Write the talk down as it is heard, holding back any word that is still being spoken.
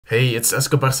Hey, it's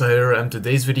Barça here, and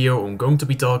today's video I'm going to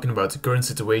be talking about the current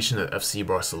situation at FC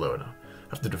Barcelona.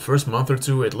 After the first month or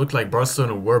two, it looked like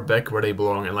Barcelona were back where they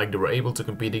belong and like they were able to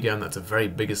compete again at the very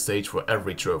biggest stage for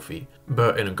every trophy.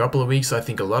 But in a couple of weeks, I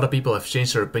think a lot of people have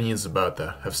changed their opinions about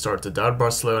that, have started to doubt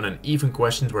Barcelona and even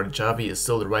questioned whether Xavi is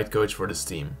still the right coach for this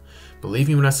team. Believe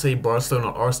me when I say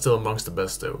Barcelona are still amongst the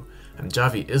best though, and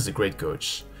Xavi is a great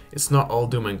coach. It's not all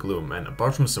doom and gloom, and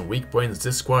apart from some weak points,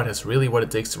 this squad has really what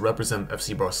it takes to represent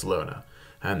FC Barcelona.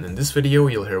 And in this video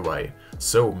you'll hear why,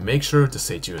 so make sure to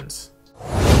stay tuned.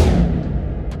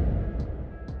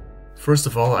 First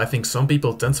of all, I think some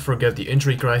people tend to forget the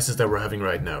injury crisis that we're having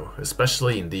right now,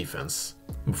 especially in defense.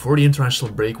 Before the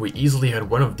international break, we easily had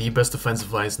one of the best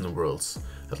defensive lines in the world.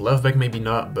 At left back maybe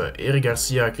not, but Eric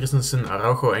Garcia, Christensen,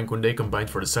 Araujo and Koundé combined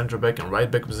for the centre back and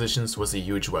right back positions was a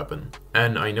huge weapon.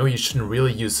 And I know you shouldn't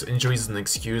really use injuries as an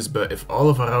excuse, but if all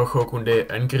of Araujo, Koundé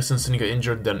and Christensen get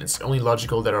injured, then it's only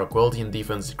logical that our quality in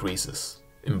defense decreases.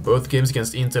 In both games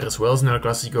against Inter as well as in El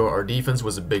Clasico, our defense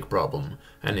was a big problem,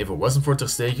 and if it wasn't for Ter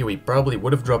Stegen, we probably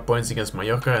would have dropped points against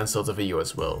Mallorca and Celta Vigo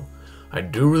as well. I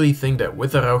do really think that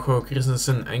with Araujo,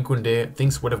 Christensen and Koundé,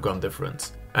 things would have gone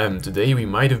different. And today we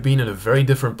might have been in a very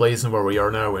different place than where we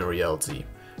are now in reality.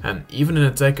 And even in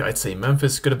attack, I'd say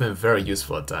Memphis could have been very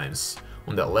useful at times.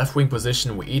 On that left wing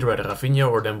position, we either had Rafinha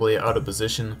or Dembélé out of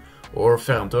position, or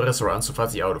Ferran Torres or Ansu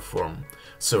Fati out of form.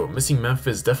 So missing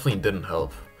Memphis definitely didn't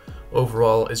help.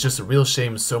 Overall, it's just a real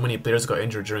shame so many players got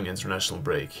injured during international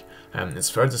break, and it's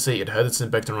fair to say it had its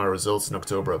impact on our results in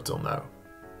October up till now.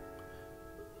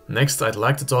 Next, I'd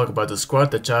like to talk about the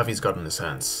squad that Xavi's got in his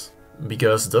hands.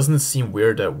 Because doesn't it seem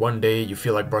weird that one day you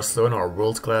feel like Barcelona are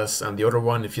world class and the other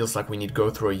one it feels like we need to go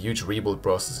through a huge rebuild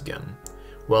process again?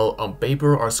 Well, on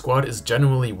paper our squad is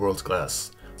genuinely world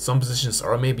class. Some positions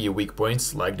are maybe a weak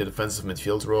point, like the defensive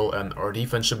midfield role, and our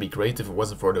defense should be great if it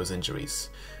wasn't for those injuries.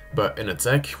 But in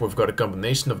attack, we've got a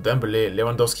combination of Dembélé,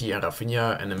 Lewandowski and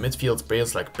Rafinha, and in midfield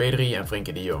players like Pedri and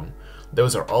Frenkie de Jong.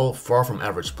 Those are all far from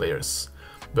average players.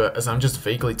 But as I'm just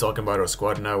vaguely talking about our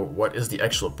squad now, what is the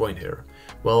actual point here?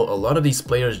 Well, a lot of these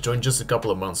players joined just a couple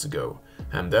of months ago,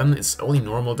 and then it's only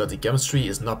normal that the chemistry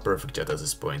is not perfect yet at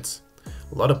this point.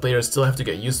 A lot of players still have to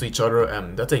get used to each other,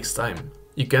 and that takes time.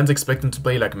 You can't expect them to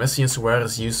play like Messi and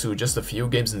Suarez used to just a few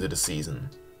games into the season.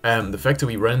 And the fact that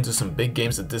we ran into some big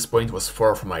games at this point was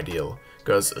far from ideal,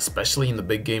 because especially in the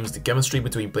big games the chemistry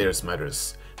between players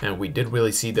matters, and we did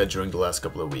really see that during the last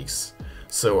couple of weeks.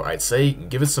 So I'd say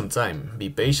give it some time, be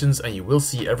patient, and you will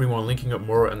see everyone linking up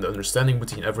more and the understanding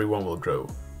between everyone will grow.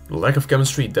 The lack of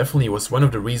chemistry definitely was one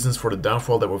of the reasons for the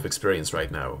downfall that we've experienced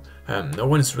right now, and no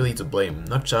one is really to blame,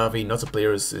 not Xavi, not the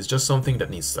players, it's just something that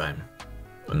needs time.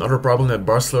 Another problem that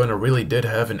Barcelona really did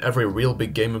have in every real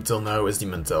big game up till now is the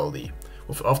mentality.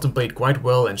 We've often played quite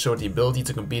well and showed the ability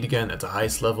to compete again at the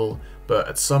highest level, but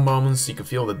at some moments you can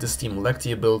feel that this team lacked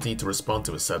the ability to respond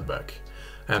to a setback.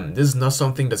 And this is not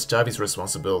something that's Xavi's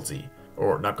responsibility,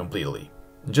 or not completely.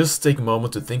 Just take a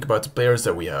moment to think about the players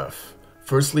that we have.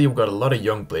 Firstly, we've got a lot of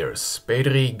young players.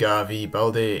 Pedri, Gavi,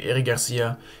 Balde, Eric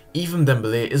Garcia, even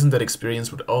Dembélé isn't that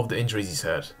experienced with all of the injuries he's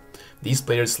had. These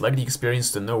players lack the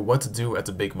experience to know what to do at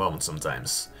the big moments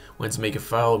sometimes. When to make a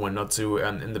foul, when not to,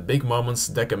 and in the big moments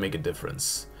that can make a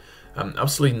difference. I'm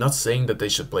absolutely not saying that they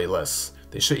should play less,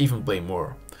 they should even play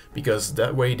more, because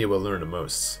that way they will learn the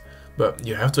most. But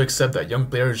you have to accept that young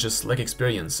players just lack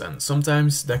experience, and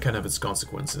sometimes that can have its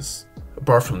consequences.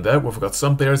 Apart from that, we've got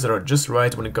some players that are just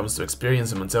right when it comes to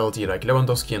experience and mentality like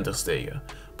Lewandowski and Ter Stegen,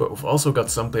 but we've also got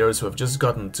some players who have just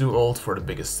gotten too old for the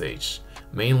biggest stage,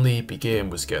 mainly Piqué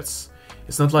and Busquets.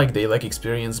 It's not like they lack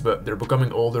experience, but they're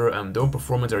becoming older and don't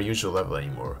perform at their usual level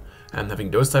anymore, and having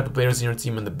those type of players in your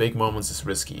team in the big moments is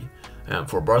risky, and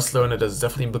for Barcelona that has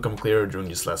definitely become clearer during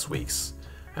these last weeks,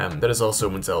 and that is also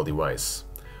mentality wise.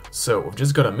 So we've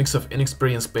just got a mix of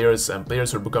inexperienced players and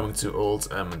players who are becoming too old,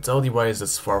 and mentality wise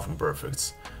that's far from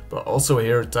perfect, but also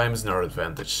here time is in our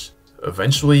advantage.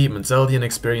 Eventually, mentality and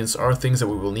experience are things that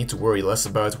we will need to worry less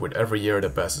about with every year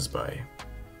that passes by.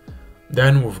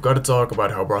 Then we've got to talk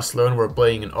about how Barcelona were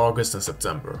playing in August and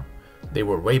September. They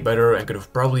were way better and could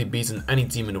have probably beaten any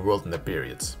team in the world in that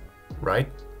period. Right?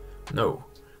 No.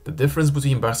 The difference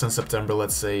between Barça in September,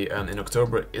 let's say, and in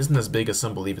October isn't as big as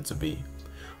some believe it to be.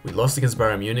 We lost against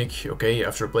Bayern Munich, okay,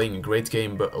 after playing a great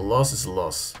game, but a loss is a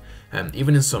loss. And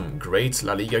even in some great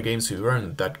La Liga games we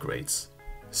weren't that great.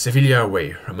 Sevilla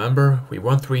away, remember? We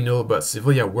won 3-0, but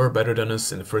Sevilla were better than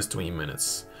us in the first 20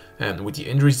 minutes. And with the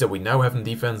injuries that we now have in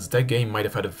defense, that game might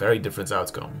have had a very different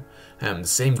outcome. And the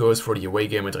same goes for the away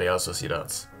game at Real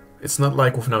Sociedad. It's not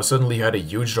like we've now suddenly had a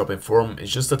huge drop in form,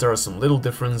 it's just that there are some little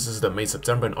differences that made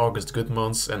September and August good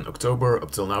months and October, up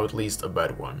till now at least, a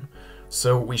bad one.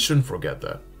 So we shouldn't forget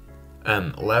that.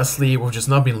 And lastly, we've just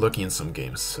not been lucky in some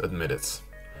games, admit it.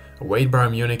 Away at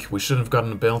Bayern Munich, we shouldn't have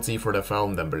gotten a penalty for that foul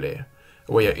on Dembélé.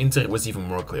 Away at Inter, it was even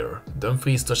more clear.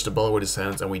 Dumfries touched the ball with his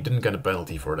hand and we didn't get a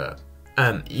penalty for that.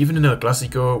 And even in El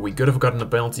Clasico, we could have gotten a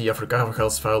penalty after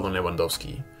Carvajal's foul on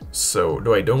Lewandowski. So,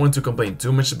 though I don't want to complain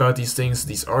too much about these things,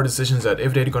 these are decisions that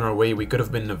if they'd gone our way, we could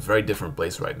have been in a very different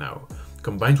place right now.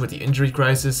 Combined with the injury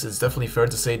crisis, it's definitely fair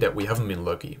to say that we haven't been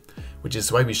lucky, which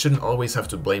is why we shouldn't always have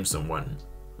to blame someone.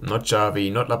 Not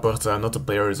Xavi, not Laporta, not the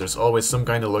players, there's always some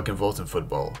kind of luck involved in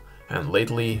football, and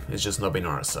lately, it's just not been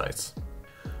on our side.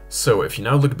 So, if you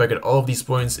now look back at all of these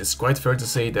points, it's quite fair to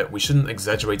say that we shouldn't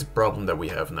exaggerate the problem that we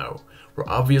have now. We're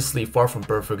obviously far from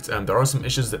perfect and there are some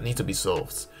issues that need to be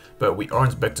solved, but we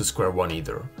aren't back to square one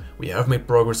either. We have made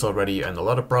progress already and a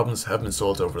lot of problems have been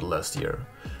solved over the last year.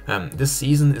 And this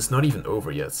season is not even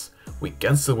over yet. We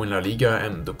can still win La Liga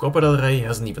and the Copa del Rey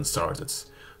hasn't even started.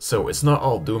 So it's not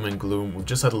all doom and gloom, we've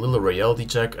just had a little reality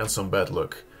check and some bad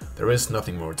luck. There is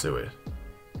nothing more to it.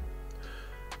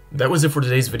 That was it for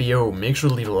today's video. Make sure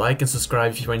to leave a like and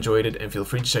subscribe if you enjoyed it and feel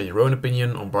free to share your own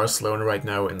opinion on Barcelona right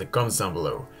now in the comments down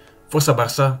below. Força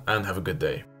Barça and have a good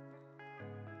day.